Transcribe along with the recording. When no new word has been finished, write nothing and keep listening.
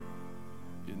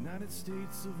United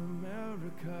States of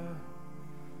America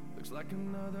looks like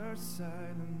another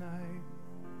silent night.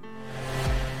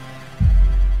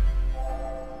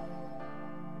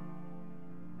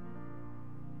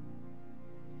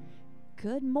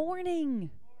 Good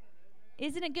morning.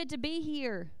 Isn't it good to be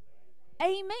here?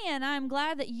 Amen. I'm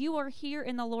glad that you are here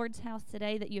in the Lord's house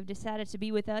today, that you've decided to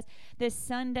be with us this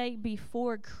Sunday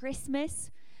before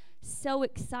Christmas. So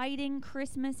exciting.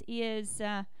 Christmas is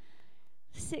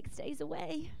 6 days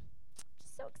away.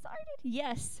 So excited.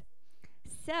 Yes.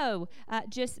 So,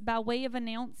 just by way of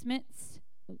announcements,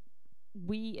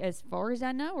 we, as far as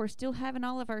I know, are still having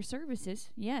all of our services.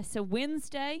 Yeah, so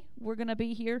Wednesday, we're going to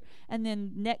be here, and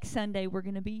then next Sunday, we're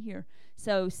going to be here.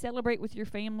 So celebrate with your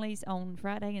families on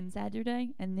Friday and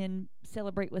Saturday, and then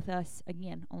celebrate with us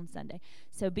again on Sunday.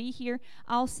 So be here.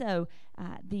 Also,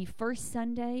 the first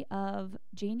Sunday of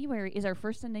January is our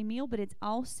first Sunday meal, but it's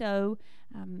also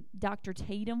Dr.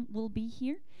 Tatum will be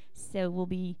here. So we'll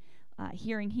be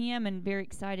hearing him, and very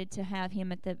excited to have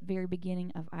him at the very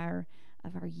beginning of our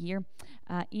year.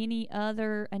 Any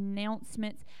other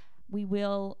announcements, we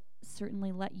will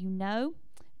certainly let you know.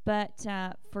 But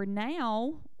for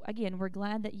now, again, we're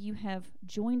glad that you have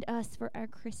joined us for our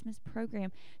Christmas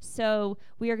program. So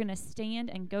we are going to stand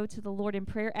and go to the Lord in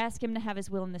prayer, ask him to have his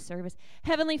will in the service.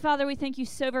 Heavenly Father, we thank you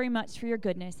so very much for your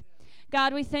goodness.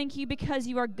 God, we thank you because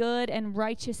you are good and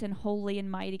righteous and holy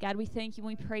and mighty. God, we thank you and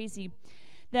we praise you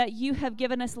that you have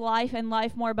given us life and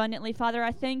life more abundantly. Father,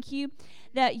 I thank you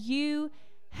that you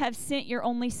have sent your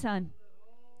only Son.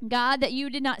 God, that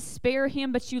you did not spare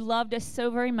him, but you loved us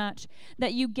so very much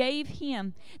that you gave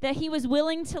him, that he was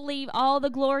willing to leave all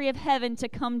the glory of heaven to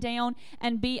come down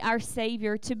and be our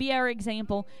Savior, to be our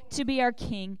example, to be our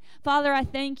King. Father, I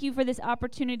thank you for this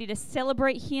opportunity to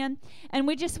celebrate him, and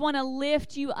we just want to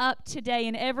lift you up today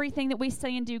in everything that we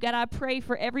say and do. God, I pray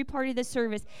for every part of the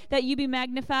service that you be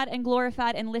magnified and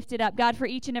glorified and lifted up. God, for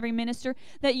each and every minister,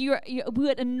 that you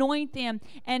would anoint them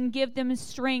and give them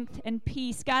strength and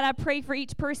peace. God, I pray for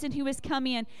each person who has come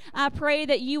in. I pray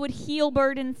that you would heal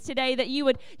burdens today, that you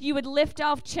would lift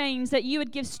off chains, that you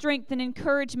would give strength and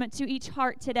encouragement to each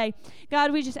heart today.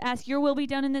 God, we just ask your will be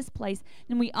done in this place,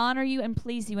 and we honor you and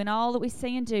please you in all that we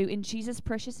say and do in Jesus'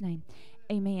 precious name.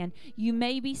 Amen. You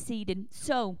may be seated.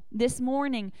 So, this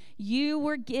morning, you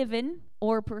were given,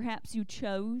 or perhaps you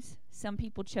chose, some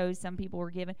people chose, some people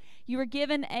were given, you were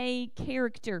given a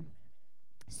character.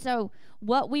 So,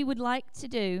 what we would like to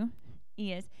do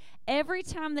is, every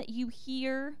time that you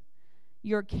hear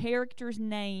your character's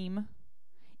name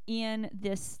in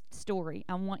this story,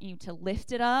 I want you to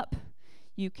lift it up.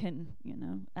 You can,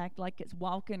 act like it's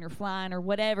walking or flying or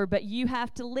whatever, but you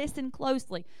have to listen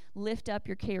closely. Lift up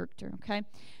your character, okay?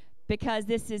 Because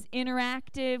this is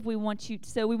interactive. We want you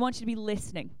to be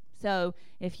listening. So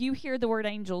if you hear the word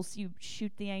angels, you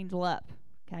shoot the angel up,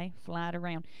 okay? Fly it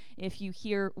around. If you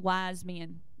hear wise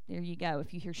men, there you go.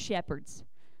 If you hear shepherds,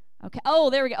 okay. Oh,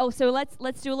 there we go. Oh, so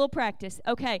let's do a little practice.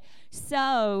 Okay.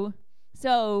 So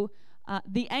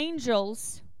the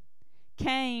angels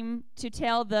came to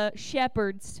tell the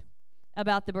shepherds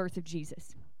about the birth of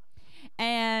Jesus.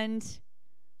 And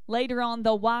later on,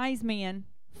 the wise men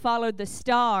followed the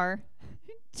star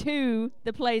to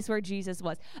the place where Jesus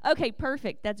was. Okay,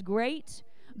 perfect. That's great.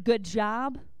 Good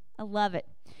job. I love it.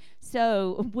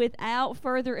 So, without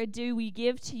further ado, we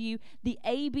give to you the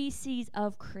ABCs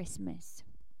of Christmas.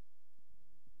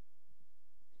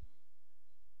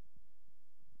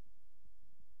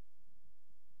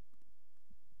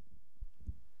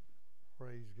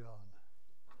 Praise God.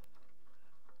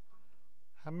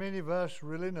 How many of us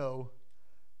really know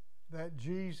that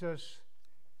Jesus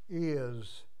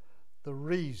is the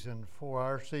reason for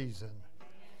our season?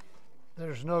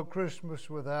 There's no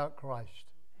Christmas without Christ.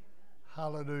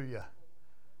 Hallelujah.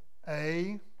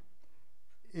 A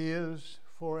is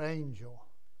for angel.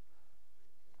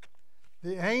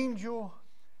 The angel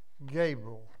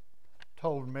Gabriel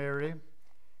told Mary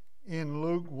in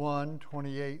Luke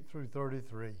 1:28 through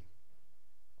 33.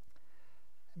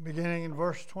 Beginning in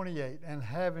verse 28, and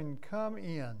having come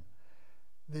in,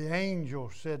 the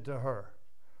angel said to her,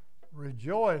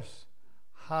 Rejoice,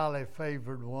 highly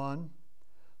favored one,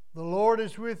 the Lord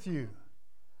is with you.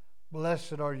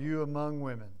 Blessed are you among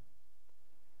women.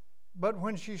 But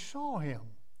when she saw him,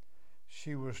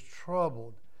 she was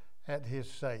troubled at his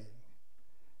saying,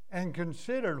 and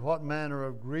considered what manner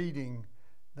of greeting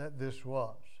that this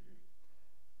was.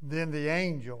 Then the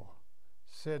angel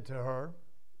said to her,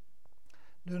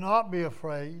 Do not be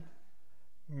afraid,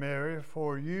 Mary,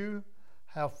 for you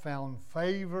have found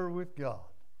favor with God.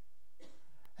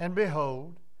 And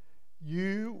behold,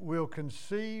 you will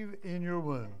conceive in your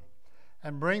womb,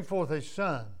 and bring forth a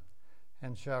son,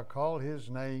 and shall call his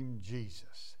name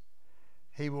Jesus.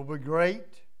 He will be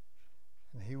great,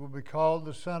 and he will be called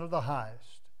the Son of the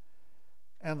Highest.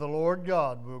 And the Lord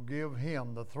God will give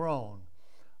him the throne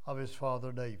of his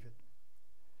father David.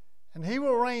 And he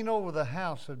will reign over the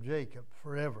house of Jacob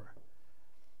forever,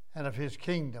 and of his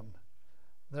kingdom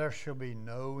there shall be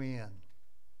no end.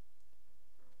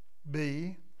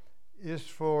 B is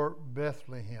for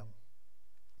Bethlehem.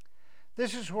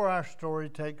 This is where our story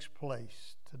takes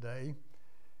place today.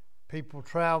 People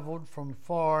traveled from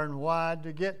far and wide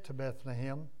to get to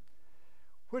Bethlehem,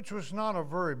 which was not a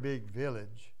very big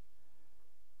village.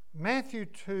 Matthew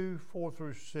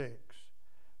 2:4-6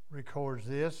 records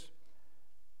this.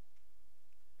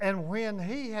 And when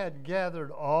he had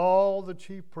gathered all the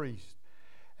chief priests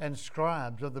and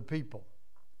scribes of the people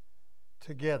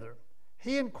together,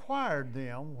 he inquired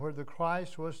them where the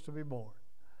Christ was to be born.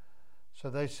 So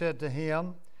they said to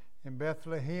him, in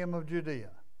Bethlehem of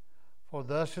Judea, for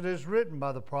thus it is written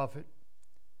by the prophet,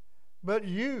 but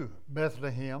you,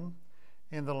 Bethlehem,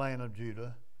 in the land of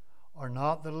Judah, are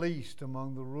not the least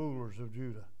among the rulers of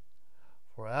Judah.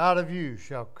 For out of you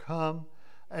shall come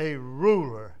a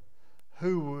ruler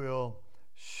who will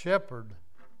shepherd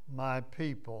my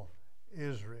people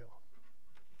Israel.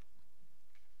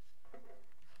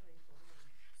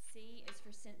 C is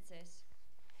for census.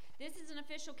 This is an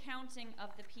official counting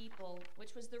of the people,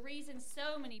 which was the reason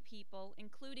so many people,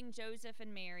 including Joseph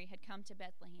and Mary, had come to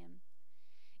Bethlehem.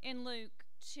 In Luke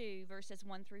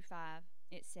 2:1-5,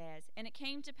 it says, And it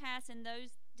came to pass in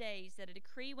those days that a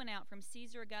decree went out from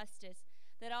Caesar Augustus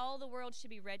that all the world should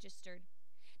be registered.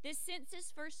 This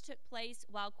census first took place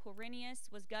while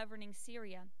Quirinius was governing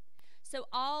Syria. So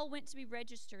all went to be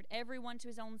registered, everyone to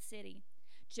his own city.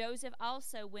 Joseph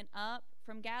also went up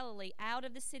from Galilee out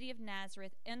of the city of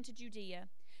Nazareth into Judea,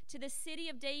 to the city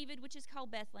of David, which is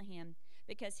called Bethlehem,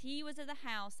 because he was of the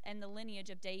house and the lineage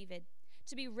of David,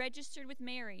 to be registered with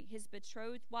Mary, his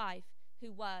betrothed wife,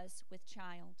 who was with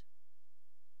child.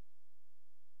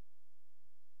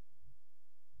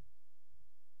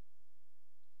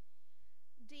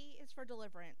 D is for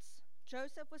deliverance.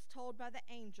 Joseph was told by the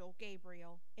angel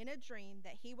Gabriel in a dream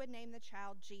that he would name the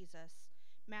child Jesus,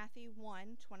 Matthew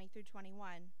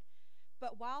 1:20-21.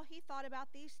 But while he thought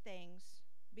about these things,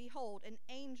 behold, an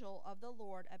angel of the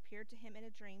Lord appeared to him in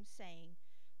a dream, saying,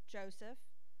 Joseph,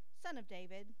 son of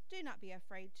David, do not be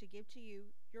afraid to give to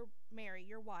you Mary,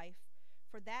 your wife,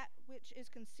 for that which is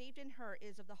conceived in her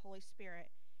is of the Holy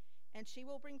Spirit. And she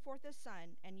will bring forth a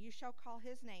son, and you shall call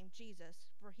his name Jesus,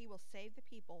 for he will save the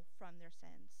people from their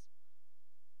sins.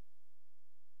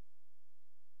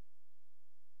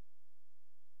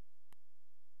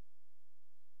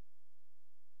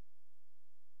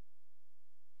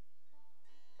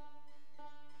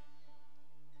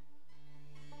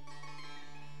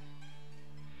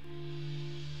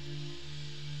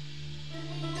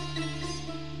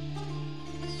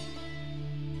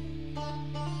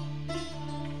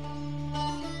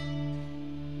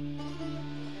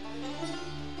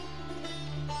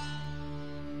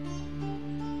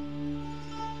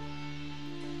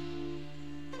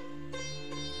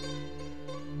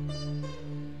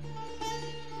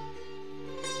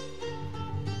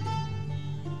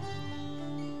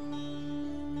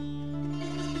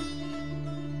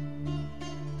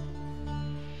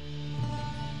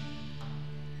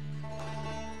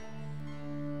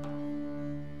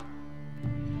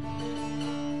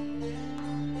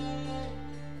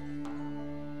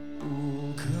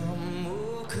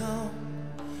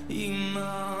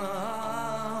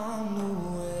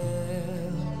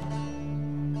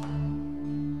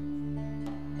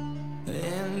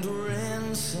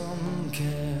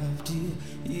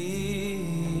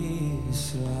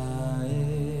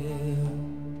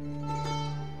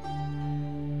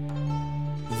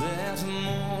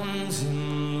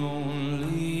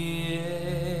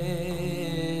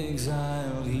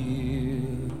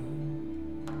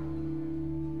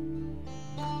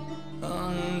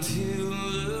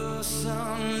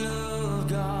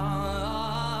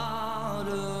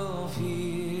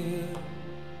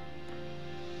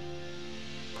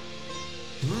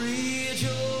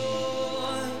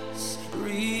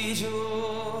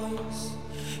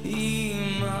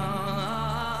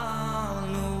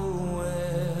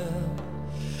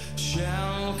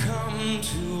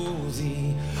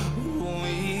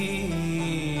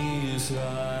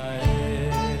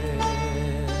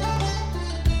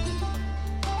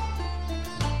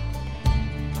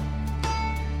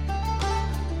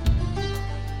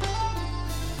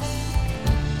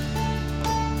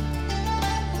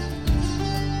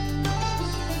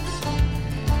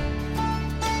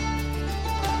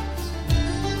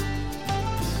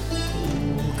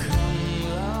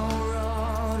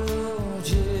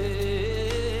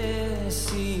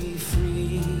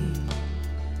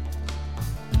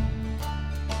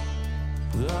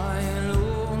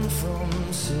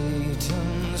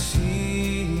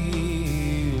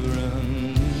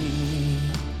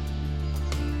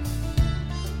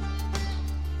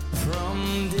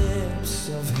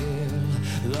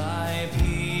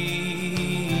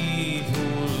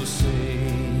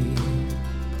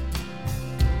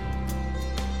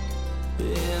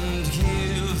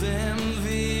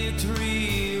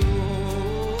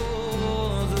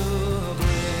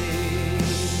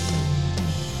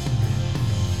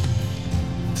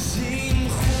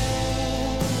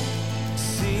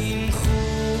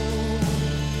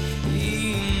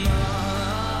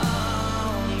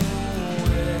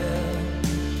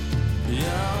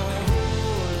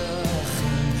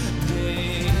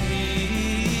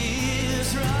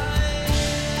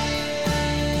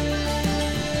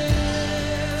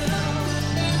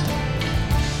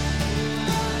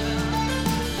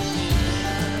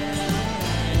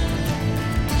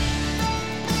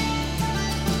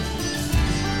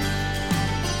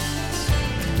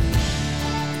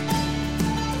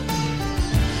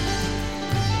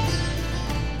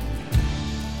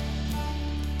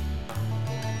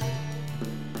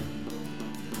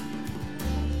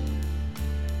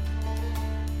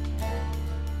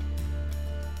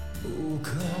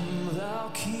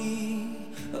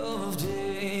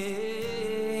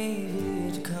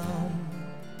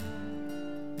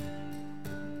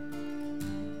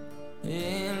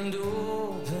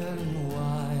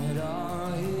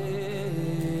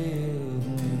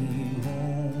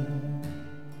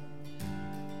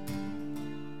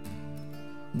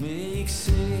 make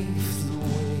safe the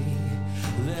way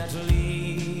that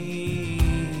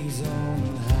leads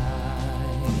on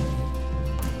high,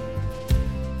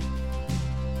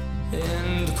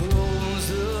 and close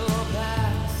the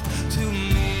path to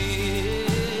misery.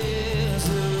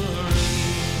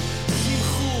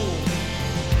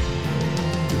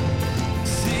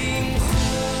 Sing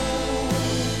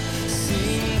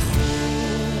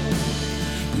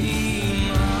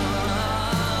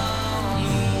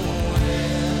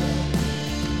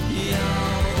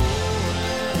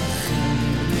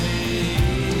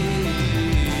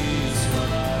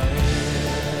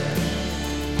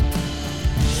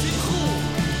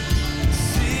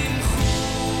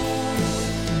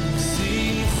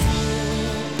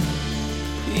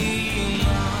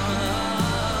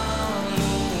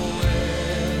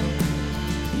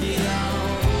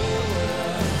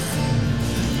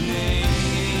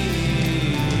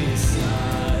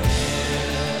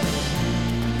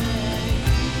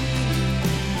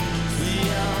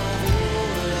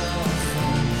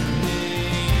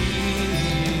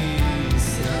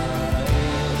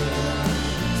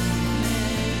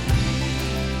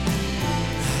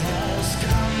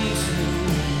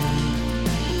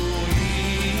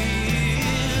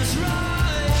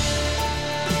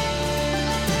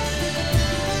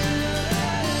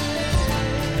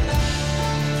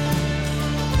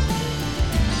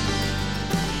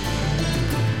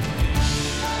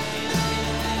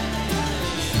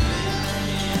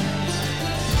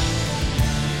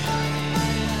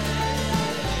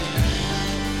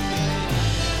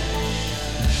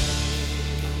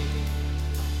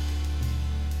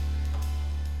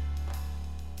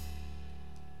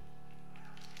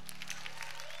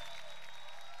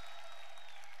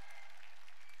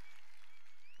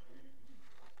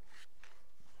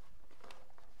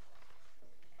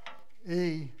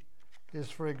E is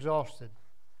for exhausted.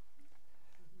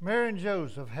 Mary and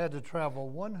Joseph had to travel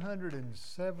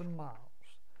 107 miles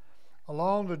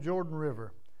along the Jordan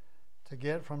River to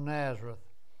get from Nazareth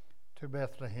to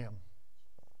Bethlehem.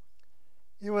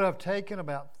 It would have taken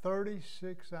about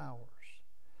 36 hours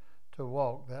to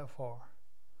walk that far.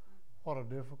 What a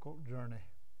difficult journey.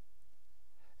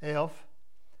 F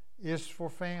is for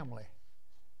family.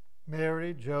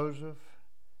 Mary, Joseph,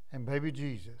 and baby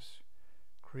Jesus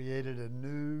created a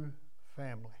new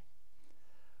family,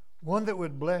 one that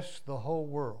would bless the whole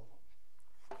world.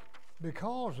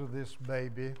 Because of this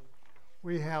baby,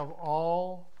 we have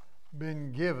all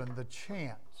been given the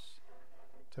chance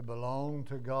to belong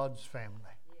to God's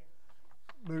family.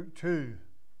 Luke 2,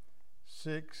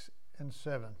 6 and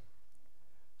 7.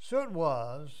 So it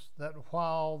was that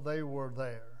while they were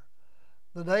there,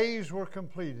 the days were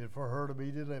completed for her to be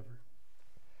delivered.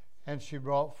 And she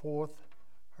brought forth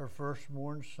her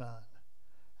firstborn son,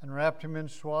 and wrapped him in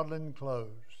swaddling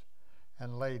clothes,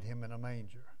 and laid him in a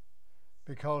manger,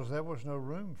 because there was no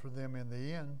room for them in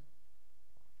the inn.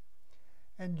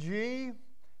 And G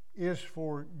is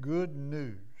for good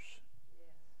news.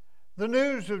 The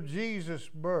news of Jesus'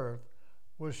 birth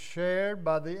was shared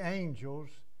by the angels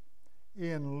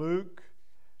in Luke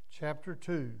chapter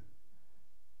 2,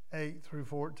 8 through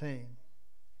 14.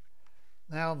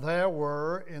 Now there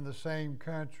were in the same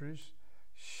countries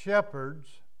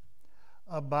shepherds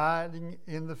abiding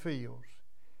in the fields,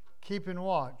 keeping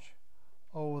watch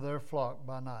over their flock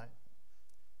by night.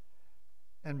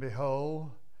 And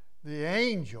behold, the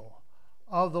angel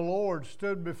of the Lord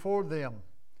stood before them,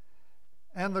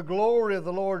 and the glory of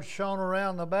the Lord shone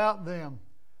around about them,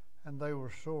 and they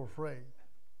were so afraid.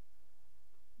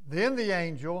 Then the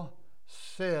angel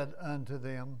said unto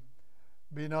them,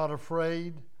 Be not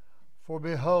afraid, for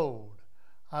behold,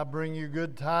 I bring you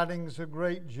good tidings of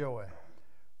great joy,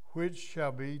 which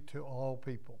shall be to all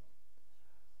people.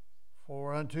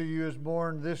 For unto you is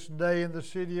born this day in the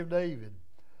city of David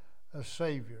a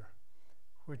Savior,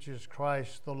 which is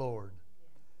Christ the Lord.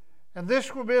 And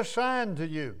this will be a sign to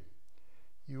you.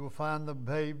 You will find the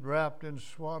babe wrapped in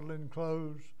swaddling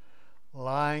clothes,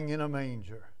 lying in a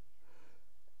manger.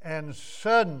 And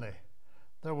suddenly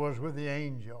there was with the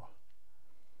angel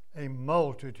a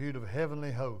multitude of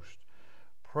heavenly hosts,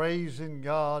 praising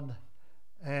God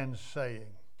and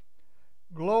saying,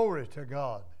 Glory to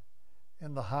God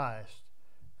in the highest,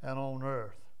 and on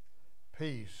earth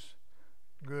peace,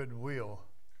 goodwill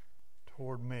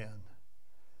toward men.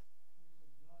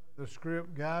 The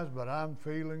script, guys, but I'm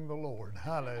feeling the Lord.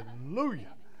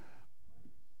 Hallelujah.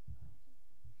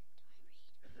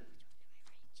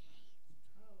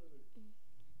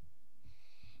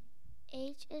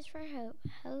 H is for hope.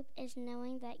 Hope is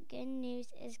knowing that good news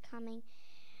is coming,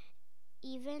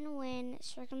 even when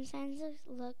circumstances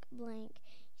look blank.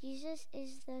 Jesus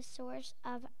is the source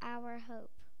of our hope.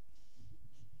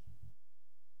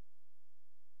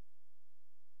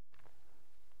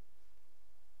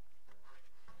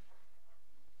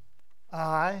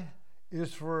 I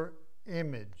is for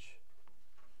image.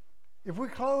 If we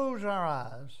close our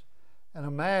eyes and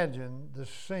imagine the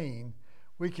scene,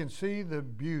 we can see the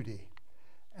beauty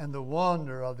and the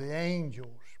wonder of the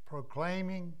angels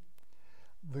proclaiming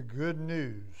the good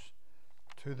news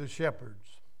to the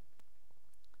shepherds.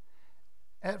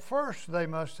 At first they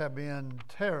must have been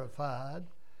terrified,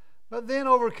 but then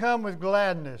overcome with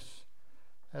gladness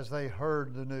as they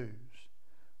heard the news.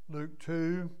 Luke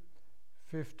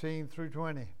 2:15 through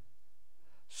 20.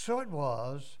 So it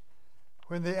was,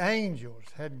 when the angels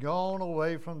had gone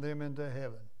away from them into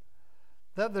heaven,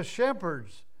 that the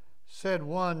shepherds said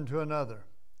one to another,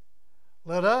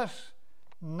 Let us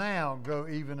now go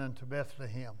even unto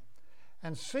Bethlehem,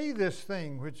 and see this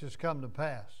thing which has come to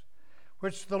pass,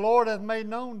 which the Lord hath made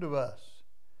known to us.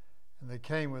 And they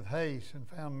came with haste and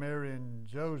found Mary and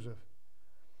Joseph,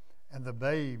 and the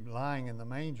babe lying in the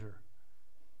manger.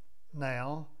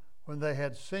 Now, when they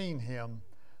had seen him,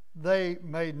 they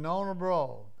made known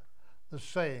abroad the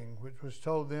saying which was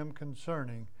told them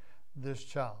concerning this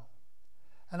child.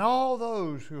 And all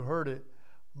those who heard it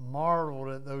marveled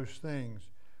at those things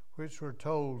which were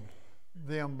told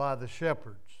them by the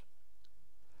shepherds.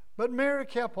 But Mary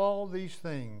kept all these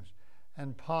things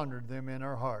and pondered them in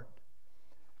her heart.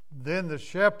 Then the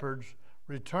shepherds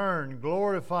returned,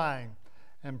 glorifying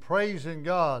and praising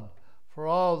God for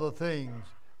all the things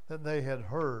that they had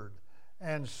heard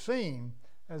and seen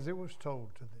as it was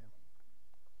told to them.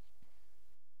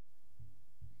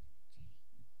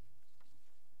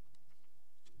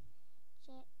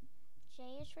 J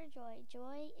is for joy.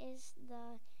 Joy is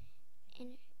the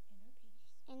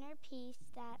inner peace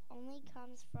that only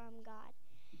comes from God.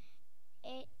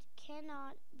 It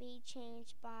cannot be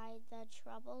changed by the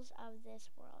troubles of this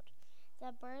world.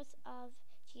 The birth of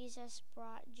Jesus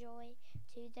brought joy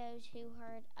to those who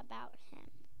heard about him.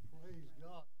 Praise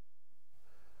God.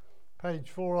 Page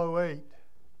 408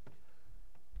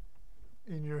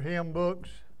 in your hymn books.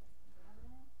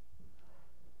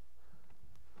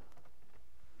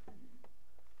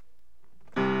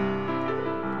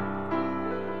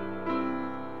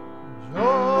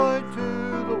 Joy to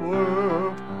the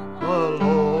world, the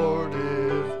Lord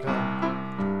is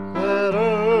come. Let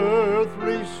earth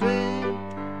receive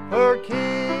her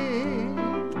King.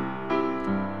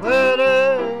 Let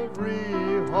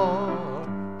every heart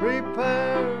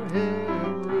prepare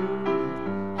him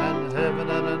room. And heaven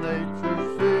and a nature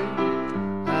sing.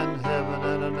 And heaven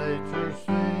and a nature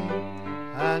sing.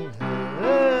 And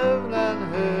heaven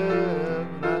and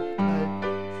heaven and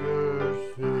nature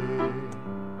sing.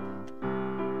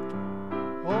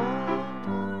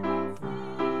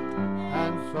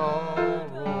 And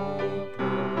sorrow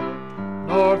come,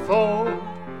 nor thorn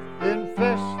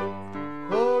infest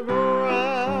the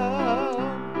ground.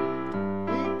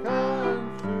 He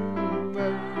comes to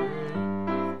make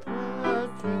a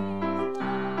change.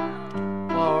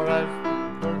 Far as the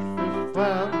curse is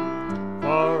found,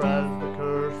 far as the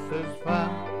curse is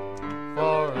found,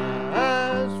 far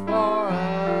as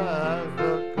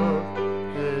the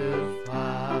curse is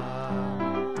found.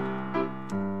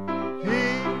 He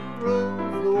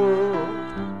rules the world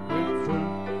with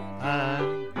truth and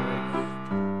grace,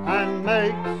 and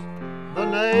makes the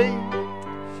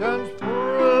nations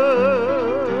prove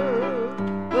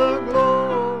the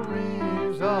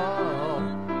glories of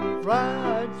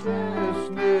righteousness,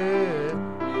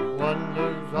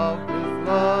 wonders of his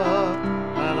love,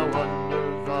 and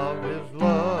wonders of his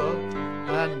love,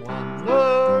 and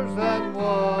wonders of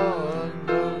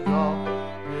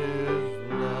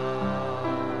his love.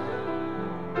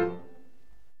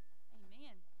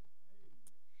 Amen.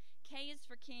 K is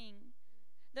for king.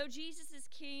 Though Jesus is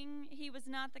king, he was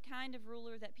not the kind of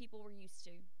ruler that people were used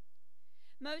to.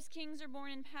 Most kings are born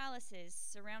in palaces,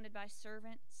 surrounded by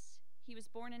servants. He was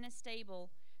born in a stable,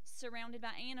 surrounded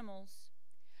by animals.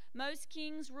 Most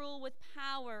kings rule with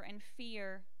power and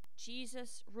fear.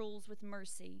 Jesus rules with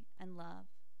mercy and love.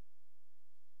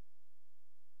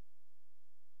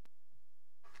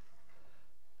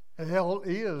 L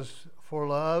is for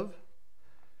love.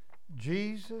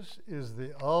 Jesus is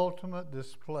the ultimate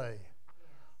display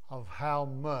of how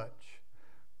much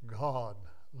God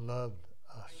loved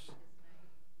us.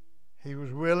 He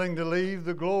was willing to leave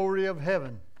the glory of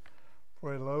heaven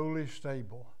for a lowly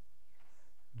stable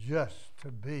just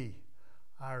to be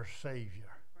our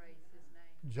Savior.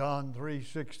 John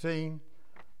 3:16,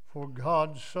 for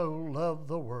God so loved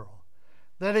the world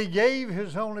that he gave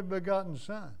his only begotten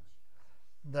Son,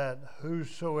 that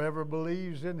whosoever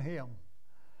believes in him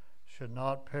should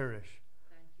not perish,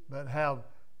 but have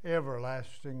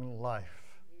everlasting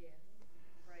life.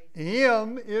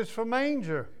 M is for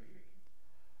manger.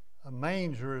 A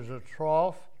manger is a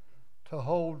trough to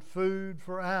hold food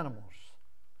for animals,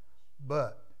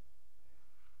 but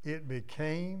it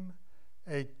became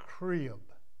a crib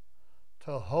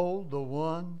to hold the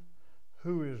one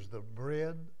who is the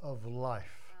bread of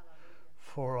life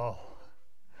for all.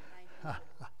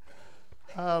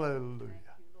 Hallelujah.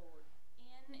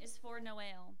 N is for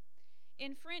Noel.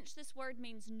 In French, this word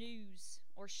means news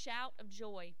or shout of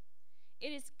joy.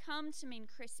 It has come to mean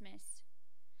Christmas.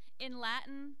 In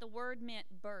Latin, the word meant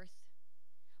birth.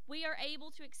 We are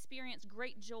able to experience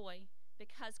great joy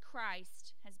because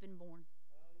Christ has been born.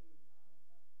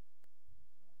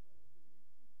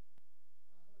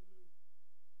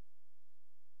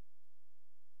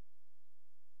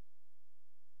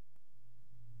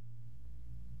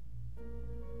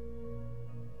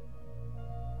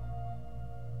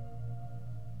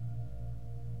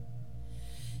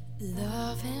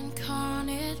 Love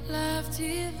incarnate, love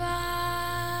divine,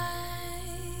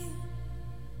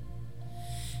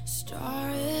 star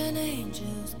and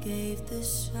angels gave the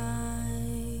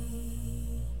sign.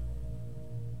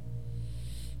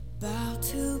 Bow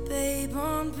to babe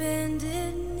on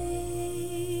bended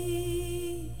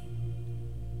knee,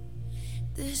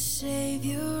 the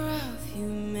Savior of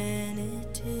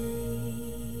humanity.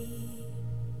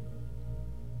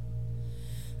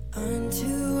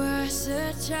 Unto us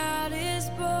a child is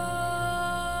born,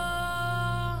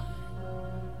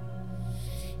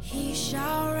 he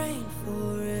shall reign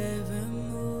forevermore.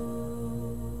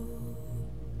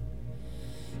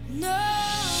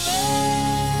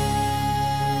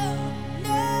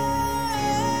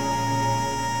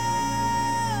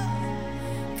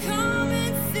 Come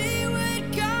and see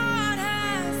what God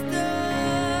has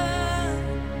done.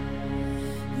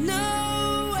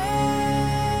 Noel,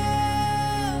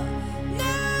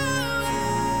 Noel.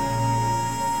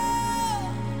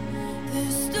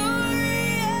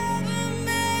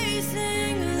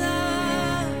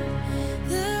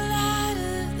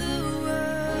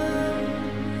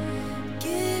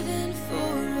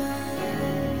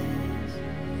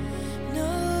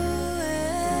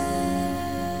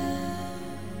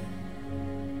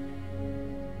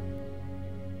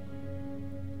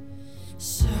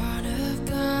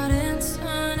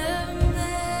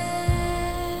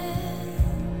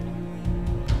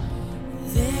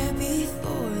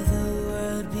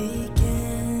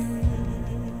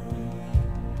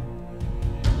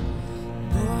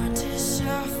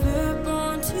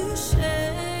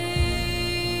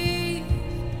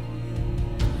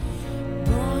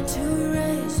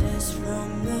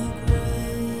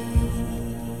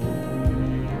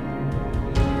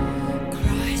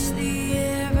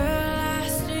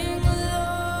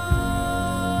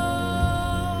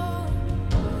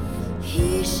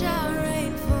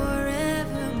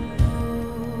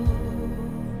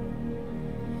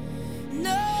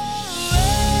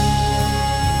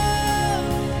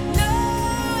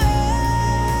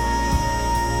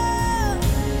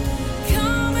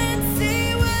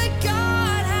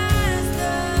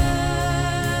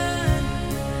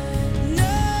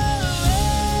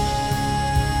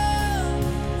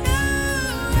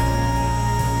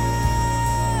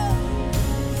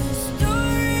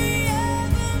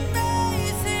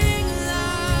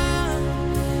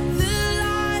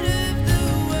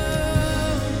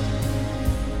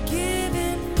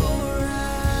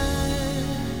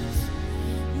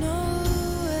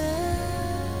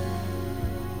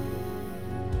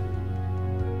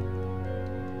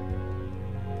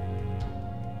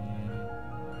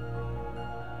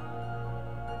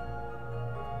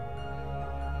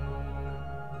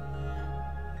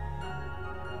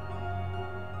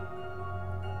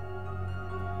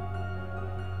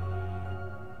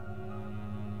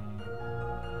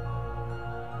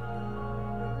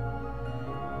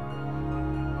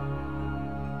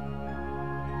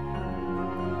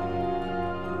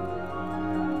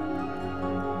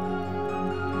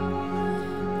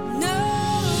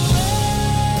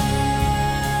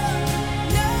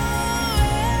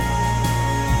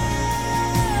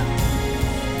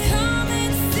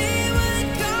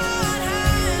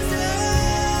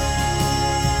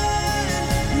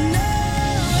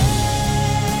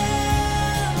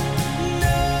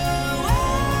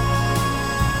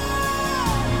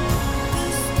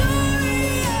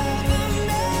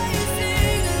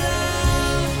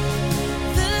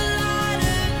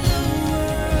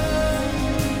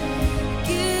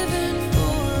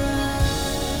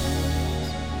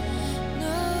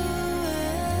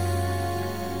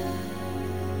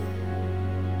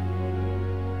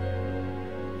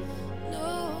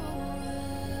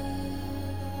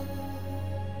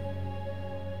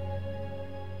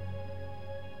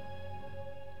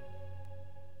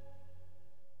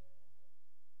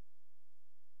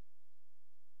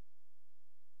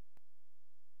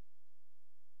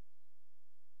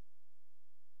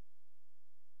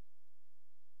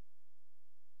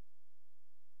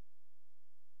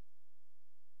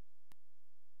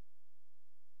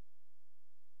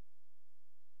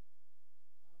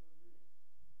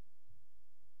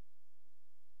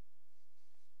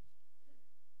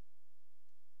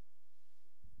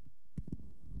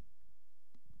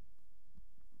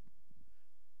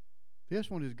 This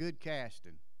one is good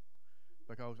casting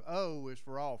because O is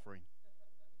for offering.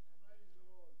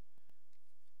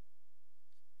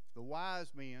 The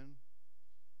wise men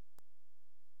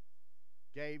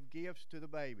gave gifts to the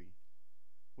baby.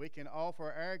 We can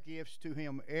offer our gifts to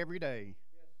him every day.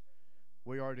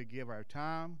 We are to give our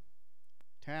time,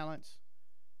 talents,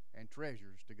 and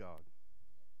treasures to God.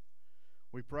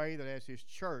 We pray that as his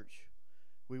church,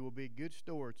 we will be good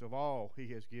stewards of all he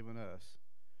has given us.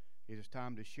 It is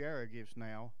time to share our gifts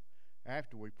now.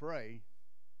 After we pray,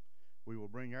 we will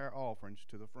bring our offerings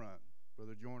to the front.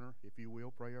 Brother Joyner, if you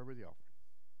will, pray over the offering.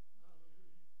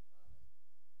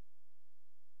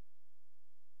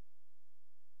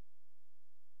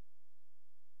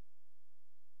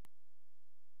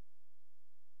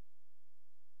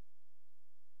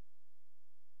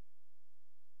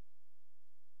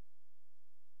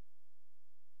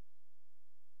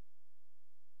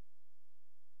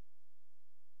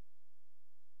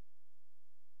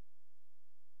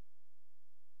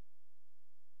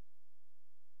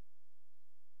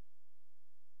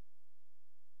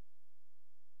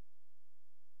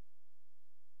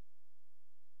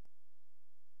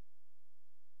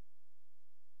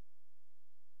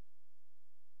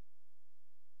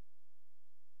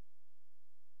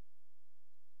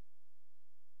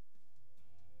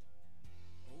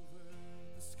 Over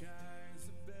the skies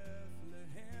of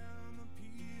Bethlehem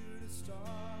appeared a star,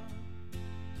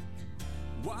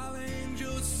 while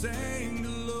angels sang to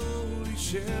lowly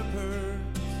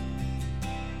shepherds.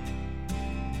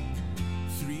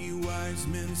 3 wise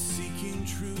men seeking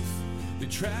truth, they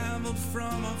traveled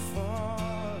from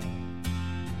afar,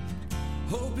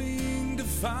 hoping to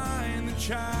find the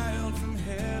child from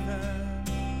heaven.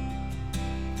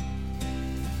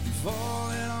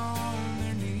 Falling on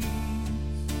their knees,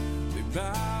 they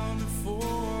bow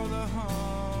before the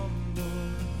humble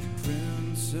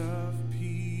Prince of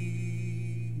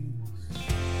Peace.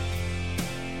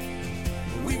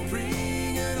 We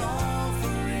bring an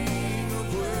offering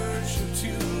of worship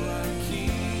to our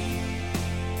King.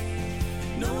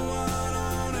 No one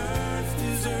on earth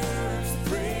deserves the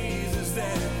praises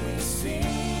that we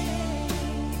sing.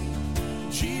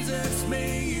 Jesus,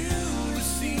 may you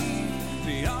receive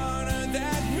the honor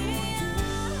that you're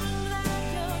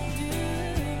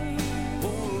due.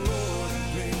 Oh Lord, I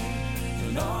bring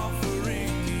an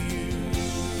offering to you.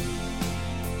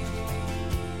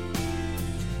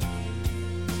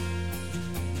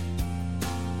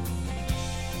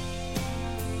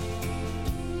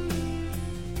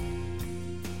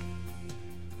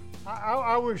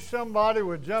 I wish somebody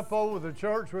would jump over the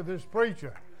church with this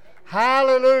preacher.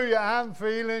 Hallelujah. I'm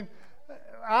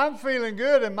feeling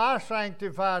good in my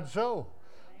sanctified soul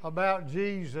about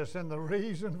Jesus and the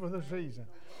reason for the season.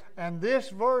 And this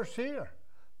verse here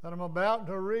that I'm about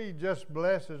to read just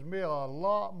blesses me a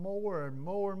lot more and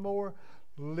more and more.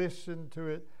 Listen to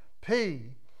it.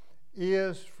 P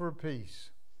is for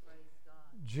peace.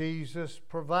 Jesus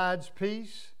provides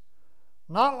peace,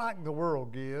 not like the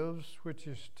world gives, which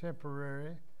is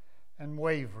temporary and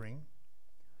wavering.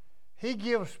 He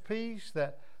gives peace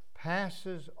that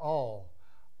passes all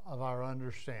of our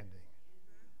understanding.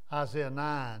 Isaiah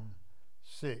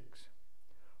 9:6.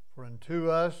 For unto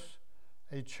us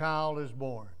a child is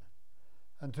born,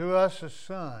 unto us a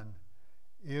son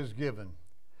is given,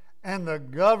 and the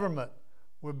government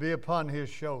will be upon his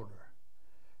shoulder,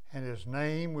 and his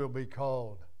name will be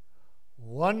called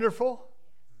Wonderful,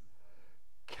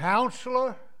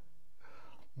 Counselor,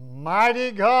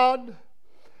 Mighty God,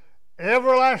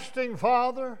 Everlasting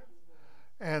Father,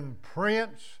 and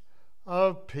Prince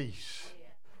of Peace.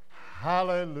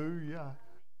 Hallelujah.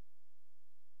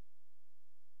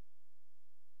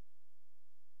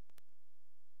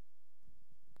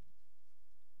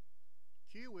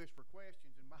 Q is for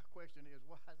questions, and my question is,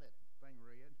 why is that thing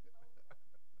red?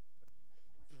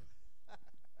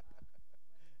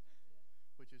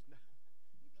 Which is not.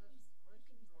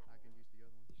 I can use the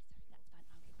other one.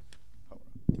 Hold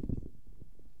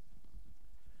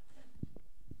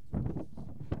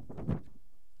on.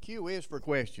 Q is for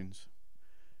questions.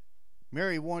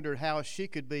 Mary wondered how she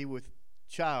could be with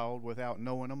child without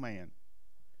knowing a man.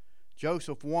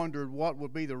 Joseph wondered what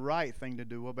would be the right thing to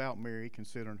do about Mary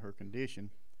considering her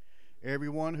condition.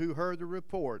 Everyone who heard the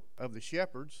report of the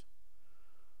shepherds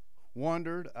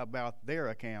wondered about their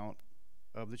account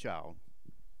of the child.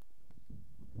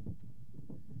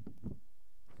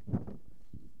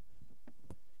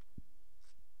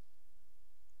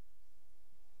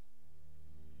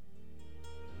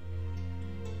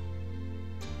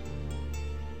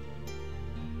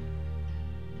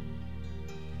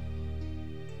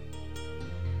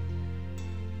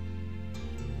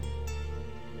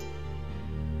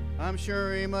 I'm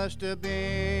sure he must have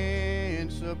been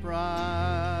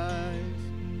surprised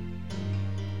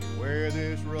where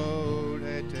this road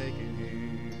had taken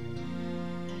him.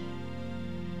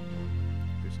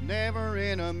 'Cause never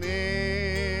in a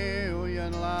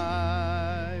million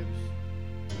lives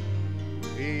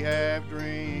would he have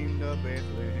dreamed of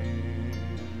Bethlehem.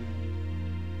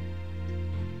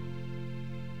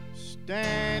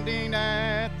 Standing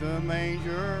at the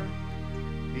manger,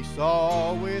 he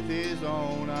saw with his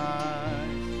own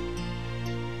eyes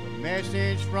the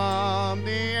message from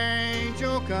the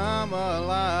angel come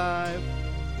alive.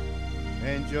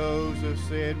 And Joseph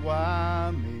said,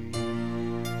 why me?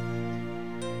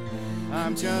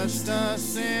 I'm just a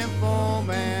simple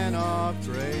man of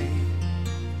trade.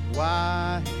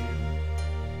 Why him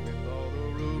with all the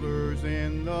rulers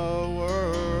in the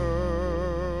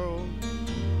world?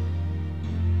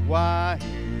 Why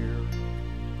here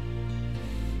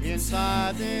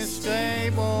inside this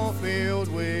stable filled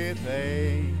with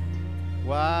hay?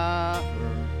 Why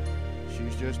her?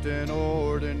 She's just an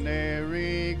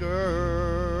ordinary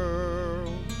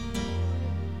girl.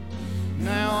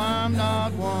 Now I'm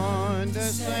not one to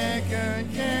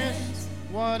second guess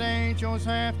what angels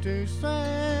have to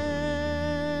say,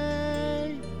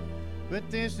 but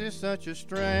this is such a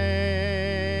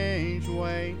strange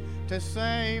way to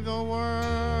save the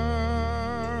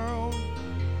world.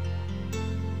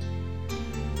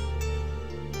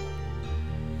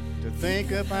 To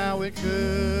think of how it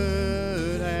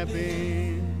could have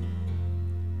been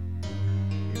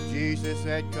if Jesus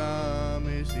had come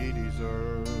as he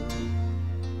deserved.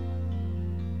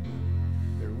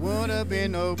 There would have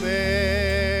been no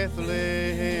Bethlehem,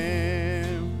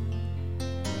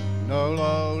 no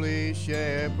lowly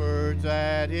shepherds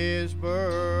at his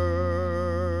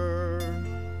birth.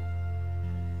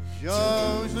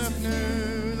 Joseph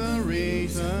knew the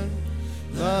reason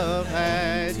love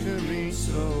had to reach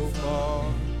so far,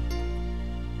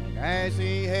 and as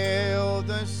he held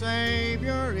the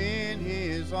Savior in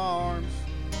his arms,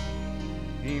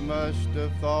 he must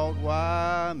have thought,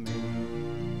 why me?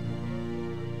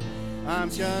 I'm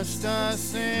just a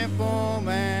simple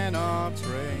man of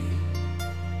trade.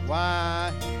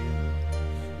 Why him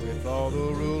with all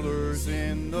the rulers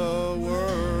in the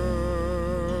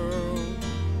world?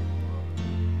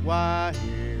 Why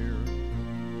here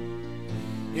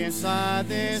inside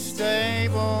this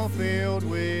stable filled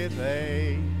with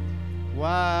hay?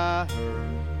 Why her?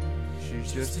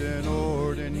 She's just an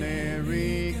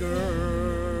ordinary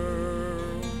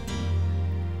girl.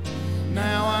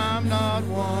 Now I'm not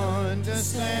one to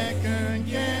second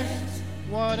guess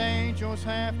what angels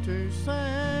have to say,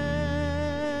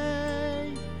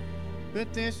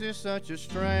 but this is such a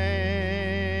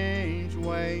strange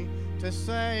way to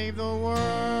save the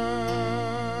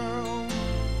world.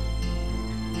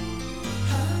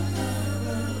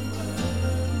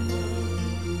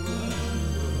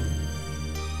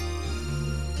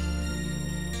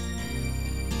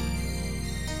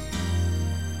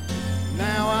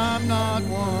 Now I'm not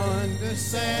one to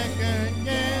second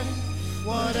guess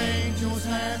what angels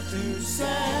have to say,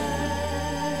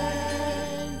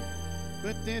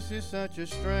 but this is such a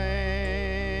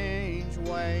strange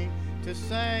way to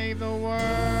save the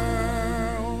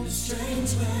world.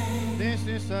 This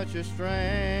is such a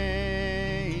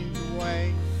strange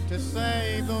way to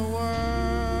save the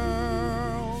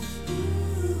world.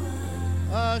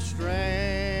 A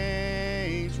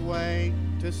strange way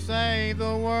to save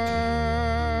the world.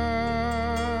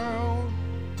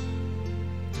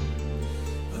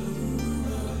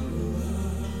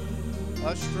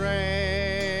 A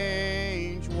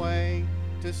strange way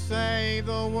to save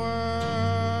the world.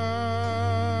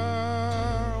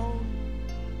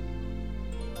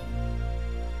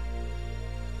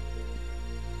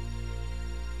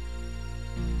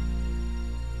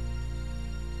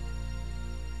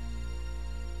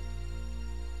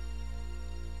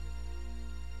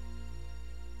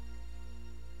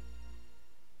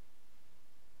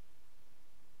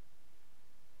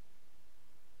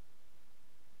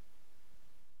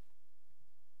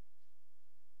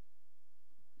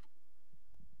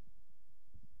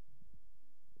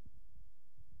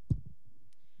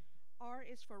 R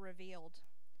is for revealed.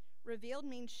 Revealed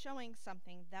means showing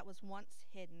something that was once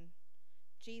hidden.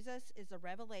 Jesus is the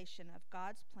revelation of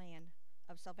God's plan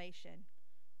of salvation.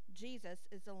 Jesus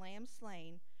is the Lamb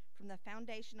slain from the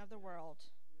foundation of the world.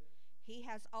 He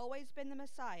has always been the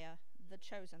Messiah, the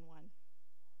chosen one.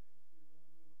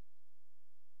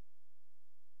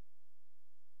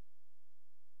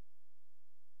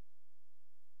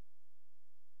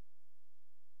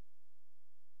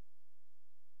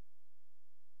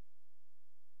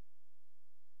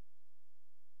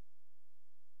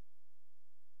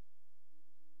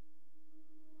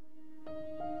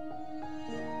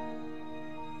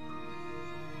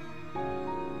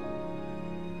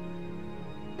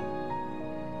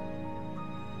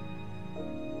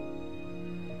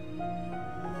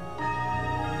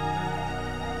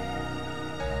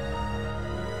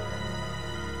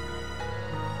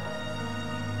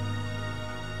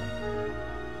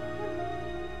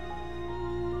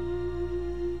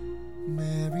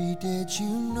 did you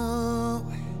know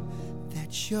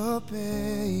that your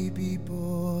baby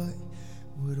boy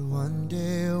would one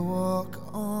day walk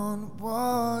on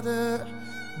water?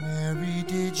 Mary,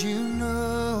 did you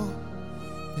know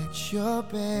that your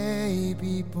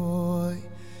baby boy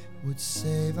would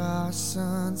save our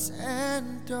sons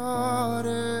and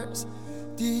daughters?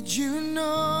 Did you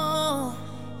know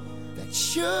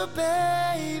that your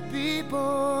baby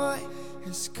boy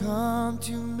has come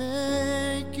to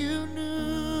make you new?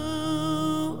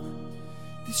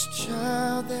 This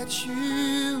child that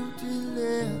you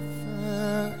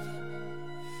delivered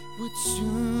would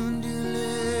soon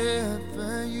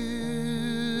deliver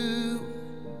you.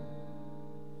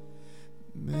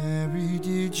 Mary,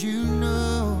 did you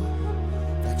know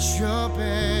that your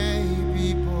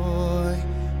baby boy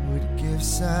would give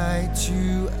sight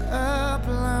to a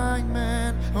blind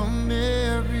man? Oh,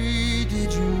 Mary,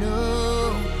 did you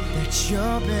know that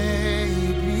your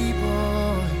baby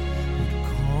boy would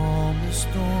calm the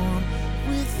storm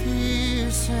with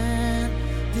his hand?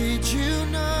 Did you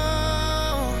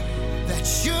know that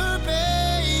your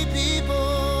baby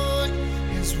boy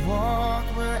has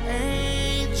walked where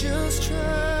angels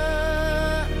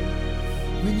tread?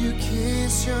 When you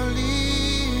kiss your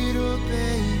little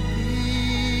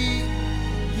baby,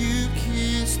 you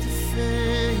kiss the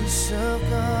face of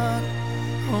God.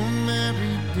 Oh,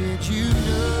 Mary, did you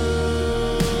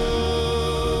know?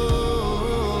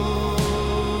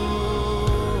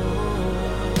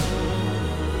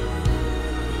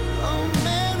 Oh,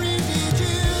 Mary, did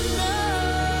you know?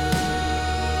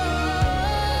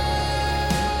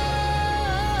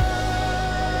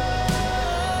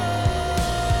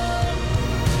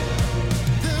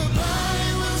 The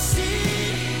blind will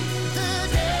see, the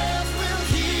deaf will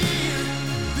hear,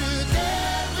 the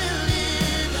dead will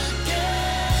live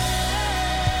again.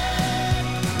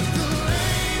 The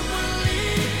lame will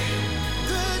leap,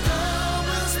 the dumb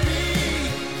will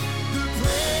speak, the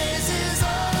praises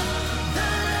of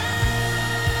the Lamb.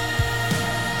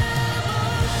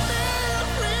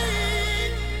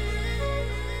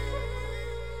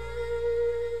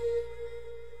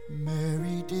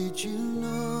 Mary, did you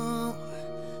know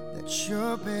that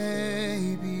your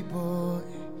baby boy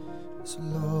is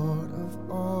Lord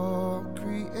of all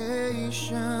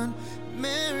creation?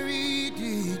 Mary,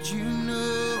 did you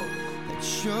know that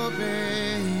your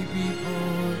baby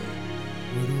boy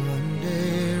would one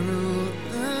day rule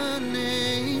the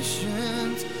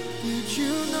nations? Did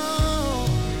you know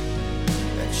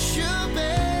that your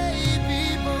baby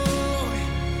boy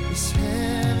is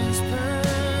heaven's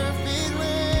perfect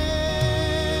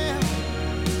lamb?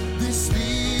 The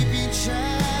sleeping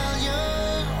child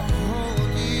you're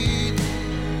holding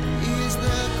is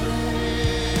the great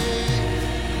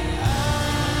the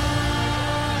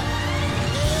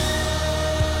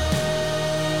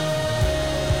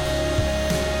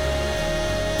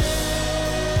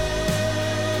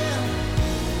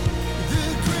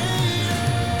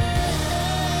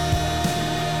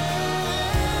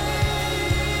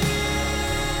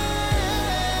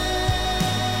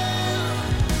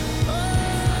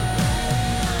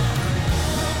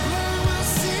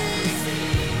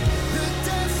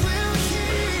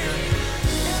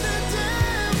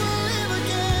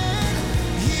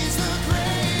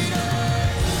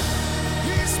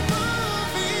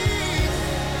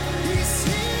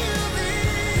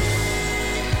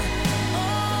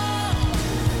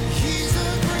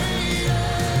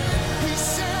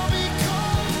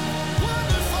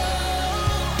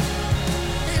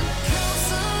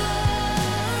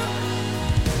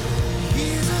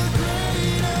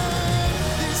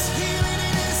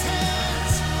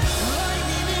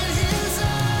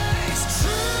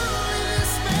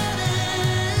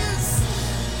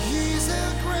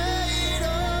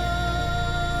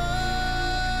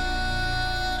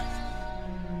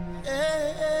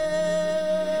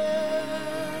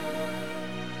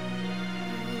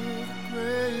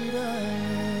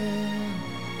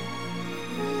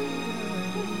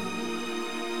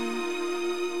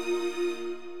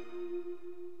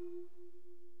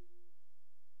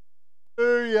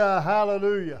Hallelujah,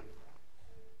 hallelujah.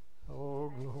 Oh,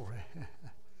 glory.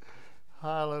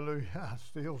 Hallelujah. I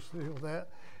still feel that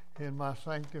in my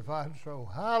sanctified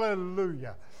soul.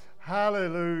 Hallelujah.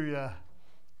 Hallelujah.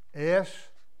 S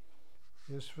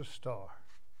is for star.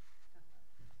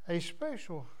 A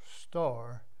special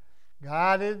star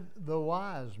guided the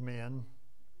wise men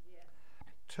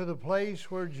to the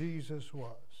place where Jesus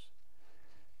was.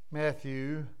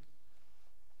 Matthew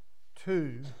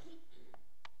 2,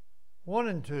 1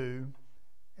 and 2,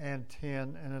 and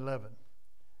 10 and 11.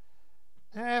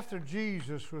 And after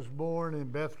Jesus was born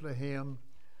in Bethlehem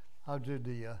of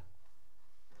Judea,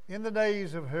 In the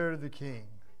days of Herod the king,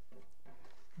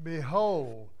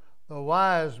 behold, the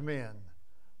wise men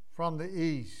from the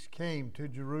east came to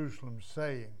Jerusalem,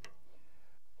 saying,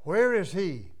 Where is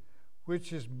he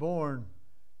which is born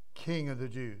King of the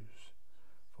Jews?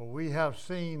 For we have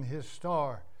seen his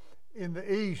star in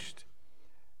the east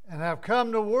and have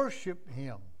come to worship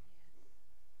him.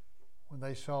 When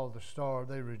they saw the star,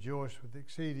 they rejoiced with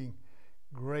exceeding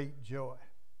great joy.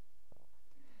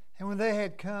 And when they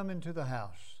had come into the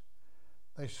house,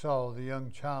 they saw the young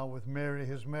child with Mary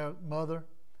his mother,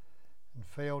 and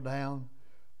fell down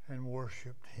and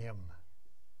worshipped him.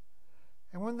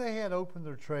 And when they had opened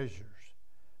their treasures,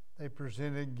 they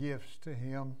presented gifts to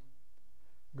him,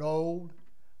 gold,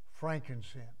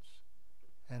 frankincense,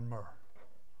 and myrrh.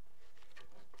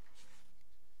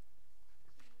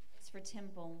 It's for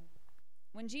temple.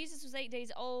 When Jesus was 8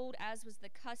 days old, as was the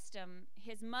custom,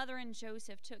 his mother and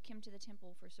Joseph took him to the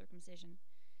temple for circumcision.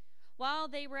 While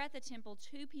they were at the temple,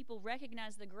 two people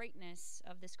recognized the greatness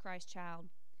of this Christ child.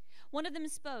 One of them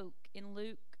spoke in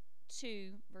Luke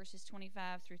 2, verses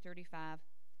 25 through 35.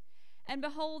 And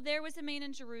behold, there was a man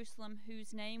in Jerusalem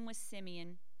whose name was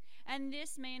Simeon, and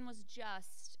this man was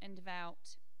just and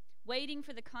devout, waiting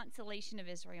for the consolation of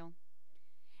Israel.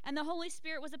 And the Holy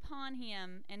Spirit was upon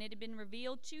him, and it had been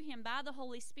revealed to him by the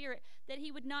Holy Spirit that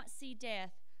he would not see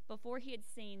death before he had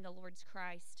seen the Lord's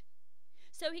Christ.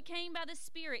 So he came by the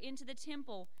Spirit into the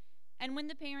temple, and when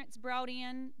the parents brought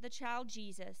in the child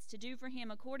Jesus to do for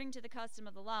him according to the custom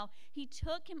of the law, he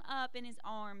took him up in his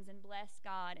arms and blessed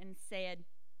God and said,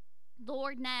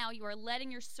 Lord, now you are letting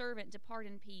your servant depart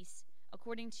in peace,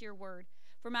 according to your word.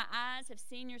 For my eyes have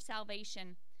seen your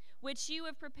salvation, which you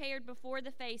have prepared before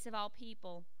the face of all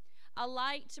people, a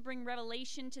light to bring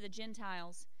revelation to the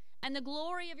Gentiles, and the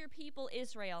glory of your people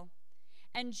Israel.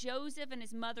 And Joseph and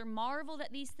his mother marveled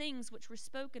at these things which were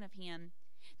spoken of him.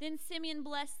 Then Simeon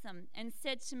blessed them, and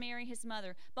said to Mary his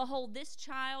mother, Behold, this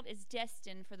child is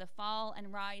destined for the fall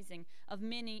and rising of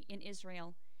many in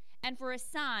Israel, and for a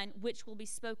sign which will be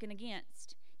spoken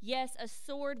against. Yes, a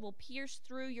sword will pierce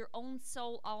through your own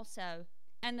soul also,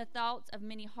 and the thoughts of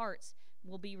many hearts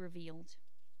will be revealed.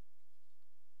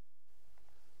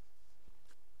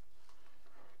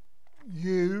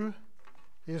 U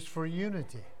is for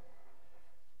unity.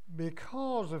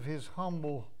 Because of his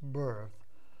humble birth,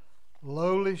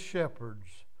 lowly shepherds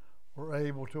were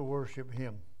able to worship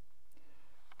him.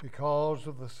 Because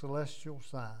of the celestial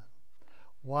sign,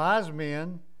 wise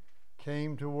men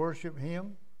came to worship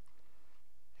him.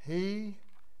 He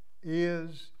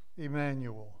is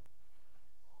Emmanuel,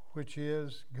 which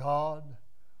is God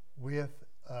with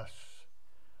us.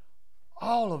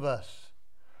 All of us,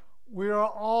 we are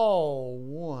all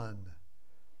one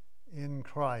in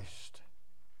Christ.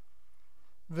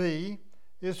 V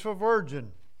is for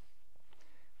virgin.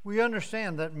 We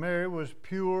understand that Mary was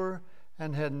pure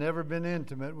and had never been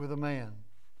intimate with a man.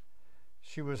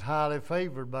 She was highly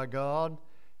favored by God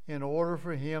in order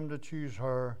for him to choose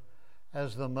her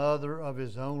as the mother of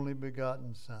his only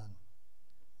begotten Son.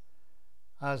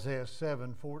 Isaiah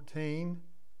 7:14.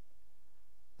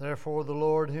 Therefore the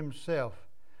Lord himself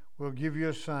will give you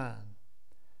a sign.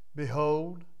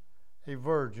 Behold, a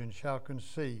virgin shall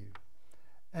conceive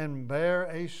and bear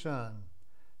a son,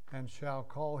 and shall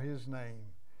call his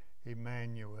name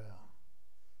Emmanuel.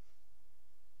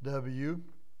 W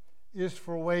is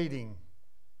for waiting.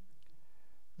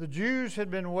 The Jews had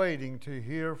been waiting to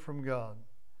hear from God.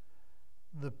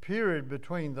 The period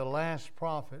between the last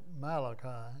prophet,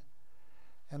 Malachi,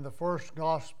 and the first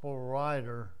gospel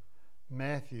writer,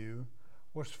 Matthew,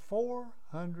 was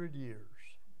 400 years.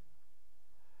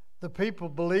 The people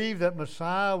believed that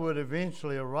Messiah would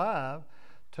eventually arrive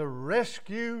to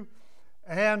rescue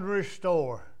and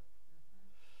restore.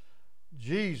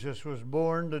 Jesus was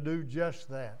born to do just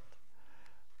that.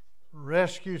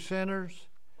 Rescue sinners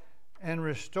and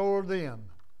restore them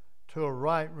to a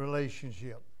right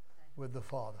relationship with the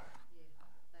Father.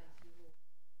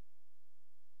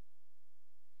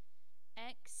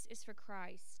 X is for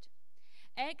Christ.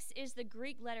 X is the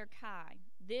Greek letter chi.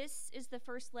 This is the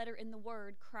first letter in the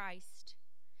word Christ.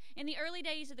 In the early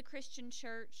days of the Christian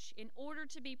church, in order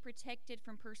to be protected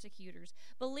from persecutors,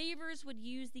 believers would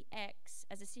use the X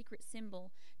as a secret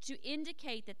symbol to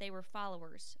indicate that they were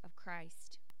followers of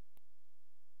Christ.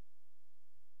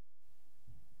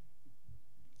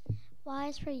 Y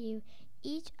is for you.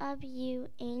 Each of you,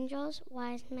 angels,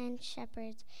 wise men,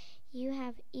 shepherds, you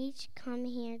have each come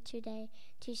here today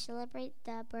to celebrate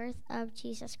the birth of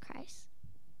Jesus Christ.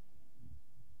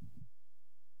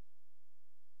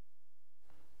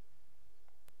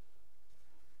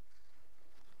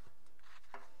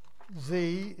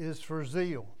 Z is for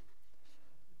zeal.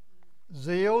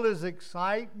 Zeal is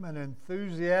excitement,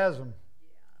 enthusiasm.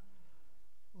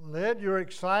 Let your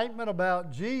excitement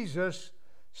about Jesus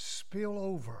spill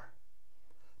over.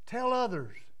 Tell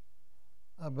others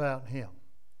about him,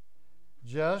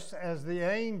 just as the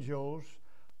angels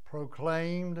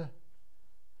proclaimed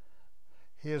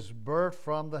his birth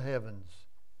from the heavens.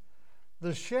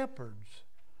 The shepherds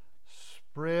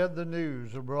spread the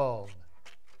news abroad,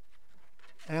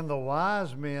 and the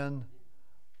wise men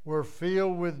were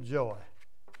filled with joy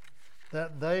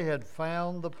that they had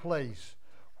found the place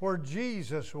where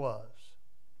Jesus was.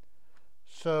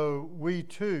 So we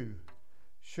too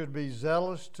should be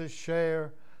zealous to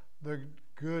share the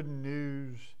good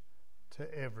news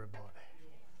to everybody.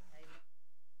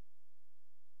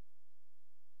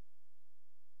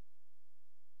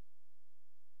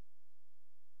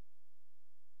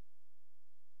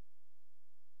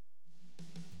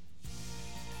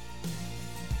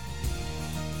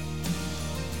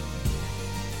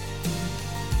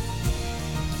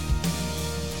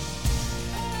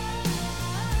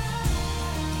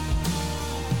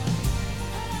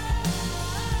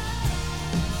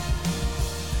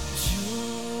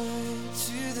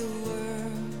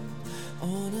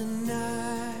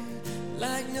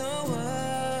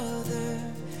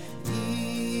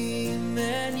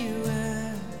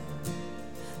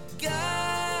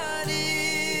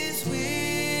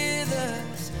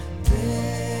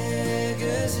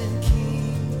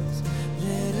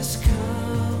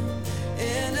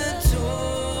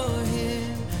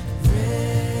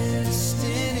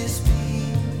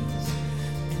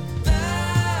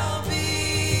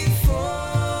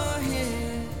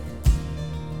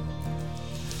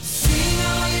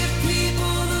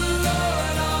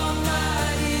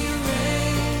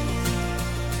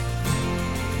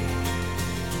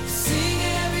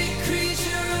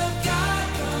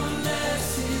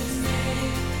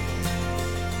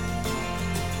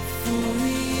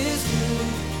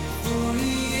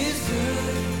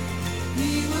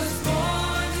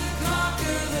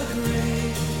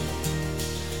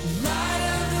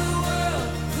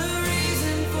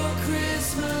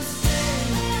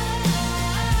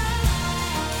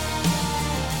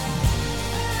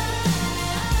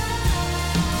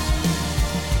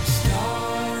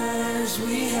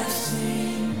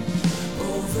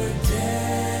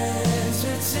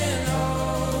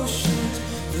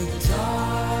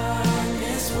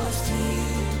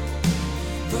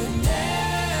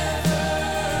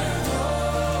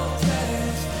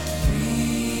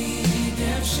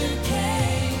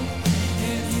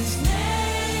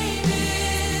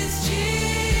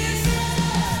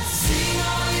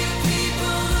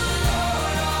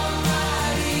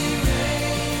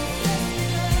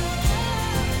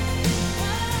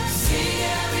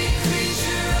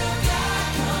 Creature of God.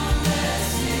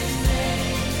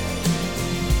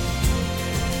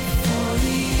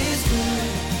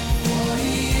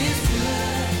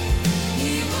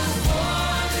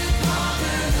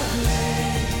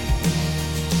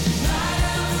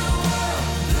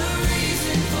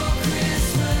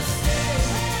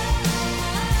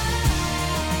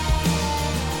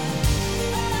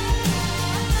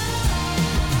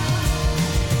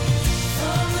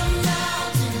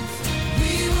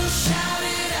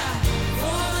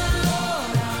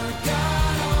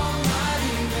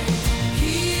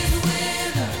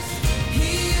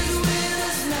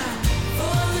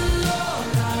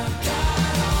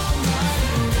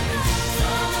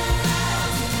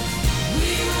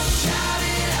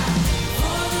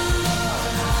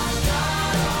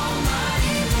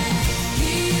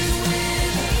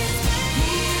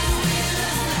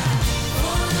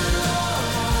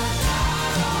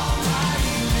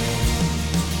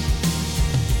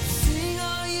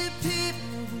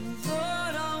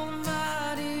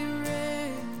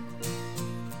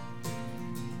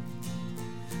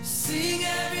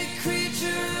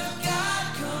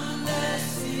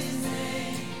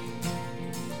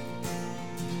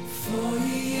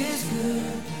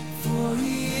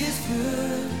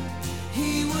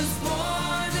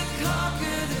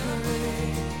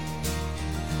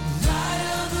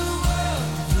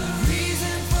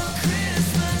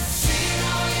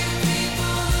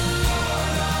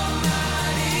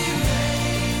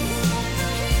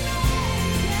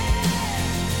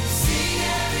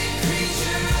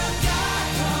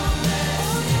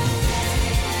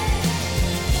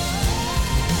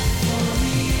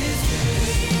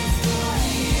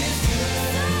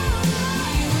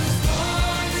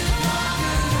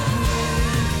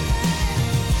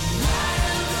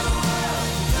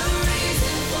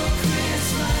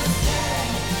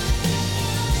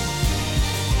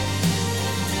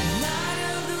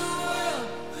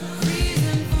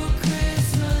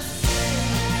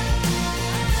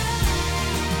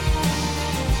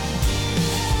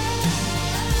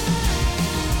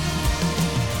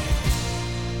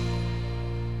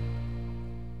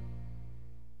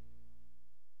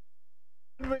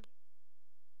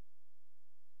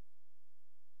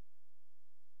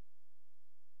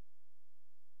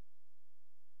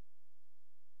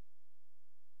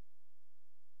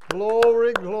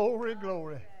 Glory, glory,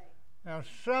 glory. Now,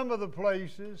 some of the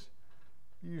places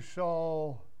you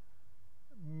saw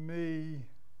me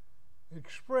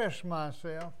express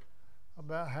myself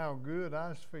about how good I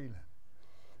was feeling.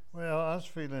 Well, I was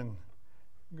feeling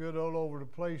good all over the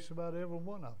place about every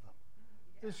one of them.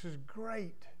 This is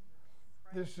great.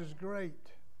 This is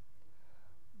great.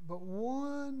 But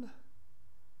one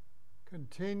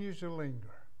continues to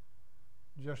linger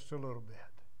just a little bit.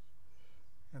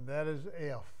 And that is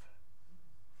F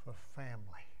for family.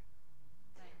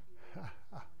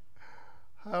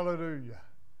 Hallelujah.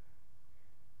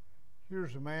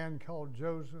 Here's a man called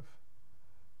Joseph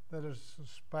that is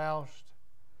espoused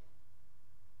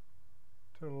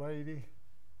to a lady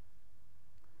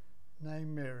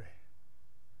named Mary.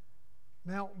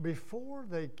 Now, before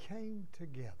they came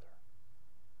together,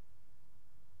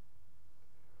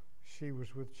 she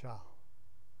was with child.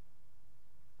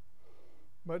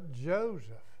 But Joseph,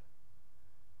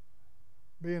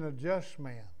 being a just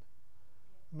man,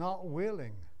 not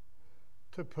willing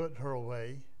to put her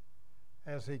away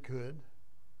as he could.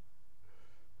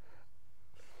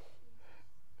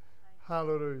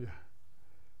 Hallelujah.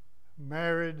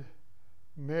 Married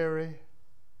Mary,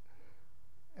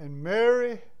 and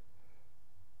Mary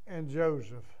and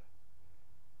Joseph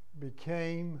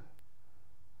became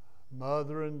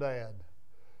mother and dad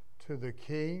to the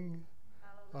King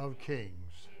of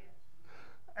Kings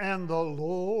and the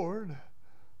Lord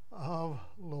of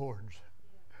Lords.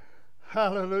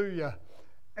 Hallelujah.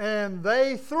 And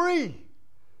they three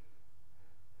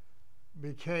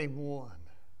became one.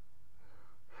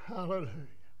 Hallelujah.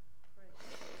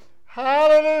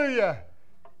 Hallelujah.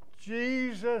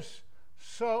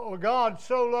 God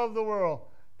so loved the world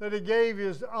that he gave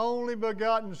his only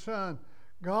begotten Son,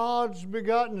 God's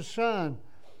begotten Son,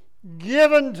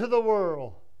 given to the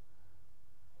world.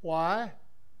 Why?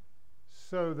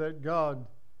 So that God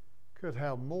could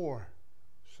have more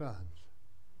sons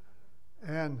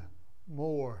and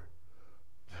more.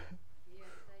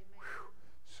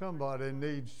 Somebody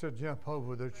needs to jump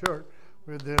over the church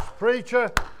with this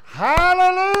preacher.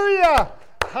 Hallelujah!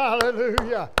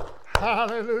 Hallelujah!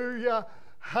 Hallelujah!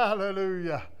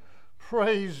 Hallelujah!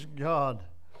 Praise God.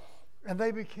 And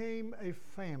they became a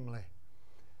family.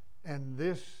 And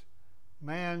this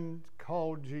man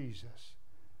called Jesus,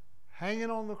 hanging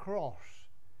on the cross,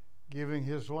 giving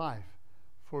his life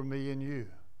for me and you,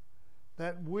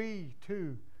 that we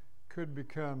too could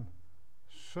become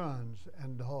sons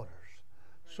and daughters.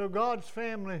 So God's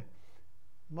family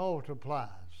multiplies.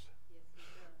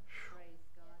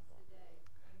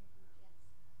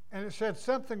 And it said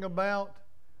something about,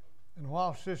 and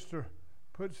while Sister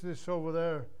puts this over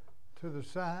there to the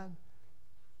side,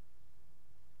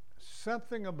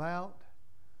 something about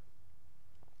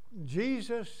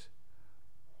Jesus,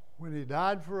 when he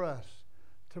died for us,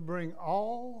 to bring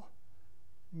all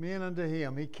men unto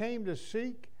him. He came to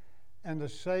seek and to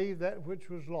save that which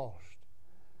was lost.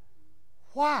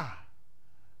 Why?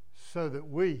 So that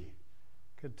we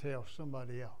could tell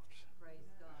somebody else. Praise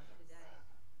God today.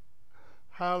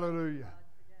 Hallelujah.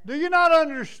 Do you not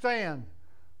understand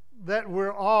that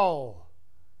we're all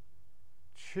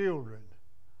children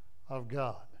of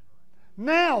God?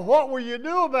 Now, what will you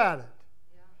do about it?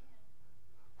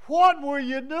 What will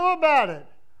you do about it?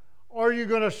 Are you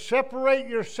going to separate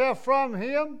yourself from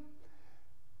him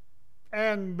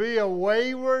and be a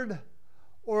wayward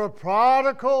or a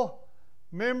prodigal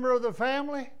member of the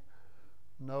family?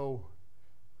 No.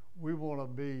 We want to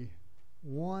be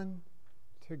one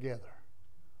together.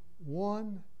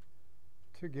 One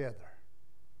together.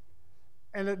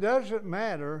 And it doesn't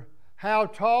matter how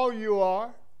tall you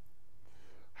are,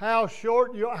 how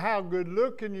short you are, how good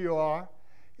looking you are.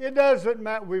 It doesn't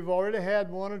matter. We've already had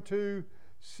one or two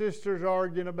sisters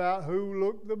arguing about who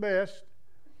looked the best.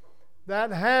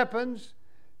 That happens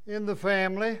in the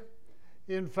family.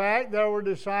 In fact, there were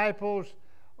disciples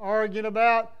arguing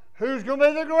about who's going to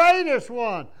be the greatest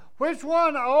one. Which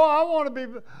one? Oh, I want to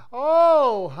be.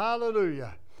 Oh,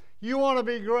 hallelujah. You want to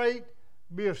be great?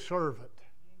 Be a servant.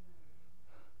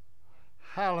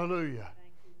 Hallelujah.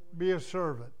 Be a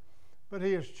servant. But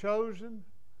he has chosen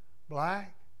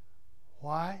black,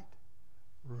 white,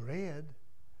 red,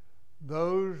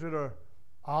 those that are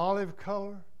olive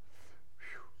color.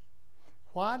 Whew.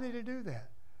 Why did he do that?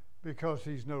 Because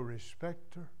he's no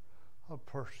respecter of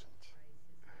persons.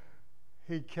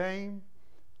 He came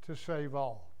to save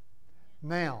all.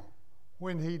 Now,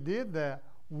 when he did that,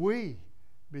 we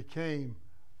became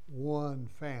one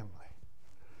family.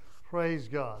 Praise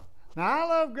God. Now, I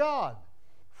love God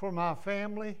for my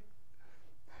family,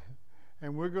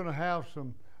 and we're going to have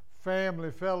some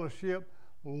family fellowship,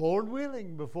 Lord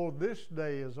willing, before this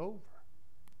day is over.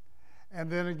 And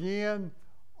then again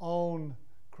on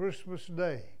Christmas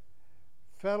Day,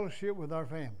 fellowship with our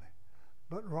family.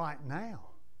 But right now,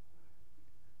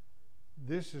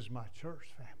 this is my church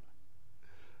family.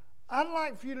 I'd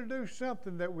like for you to do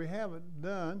something that we haven't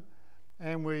done,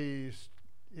 and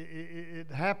it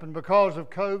happened because of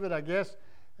COVID, I guess,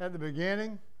 at the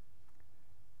beginning,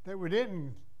 that we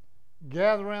didn't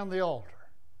gather around the altar.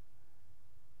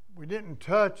 We didn't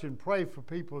touch and pray for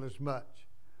people as much.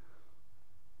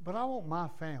 But I want my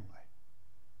family,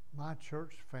 my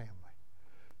church family,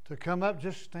 to come up,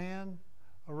 just stand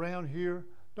around here.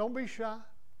 Don't be shy.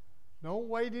 Don't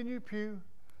wait in your pew.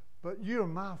 But you're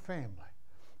my family.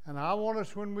 And I want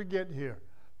us, when we get here,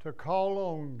 to call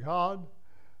on God,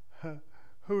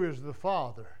 who is the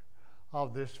Father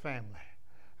of this family.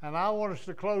 And I want us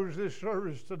to close this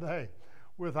service today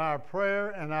with our prayer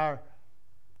and our,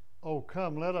 oh,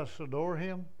 come, let us adore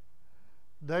him.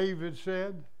 David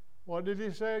said, what did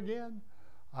he say again?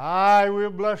 I will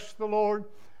bless the Lord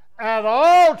at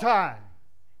all times.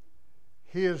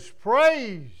 His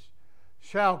praise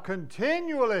shall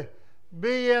continually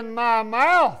be in my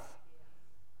mouth.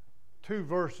 2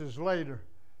 verses later,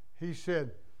 he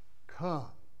said, come,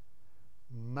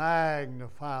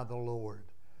 magnify the Lord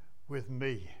with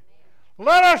me.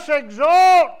 Let us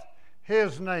exalt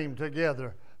his name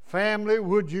together. Family,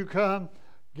 would you come,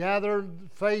 gather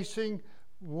facing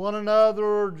one another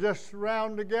or just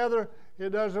round together?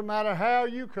 It doesn't matter how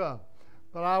you come,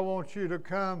 but I want you to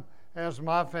come as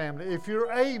my family. If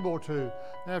you're able to.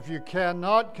 Now, if you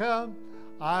cannot come,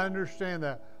 I understand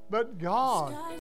that. But God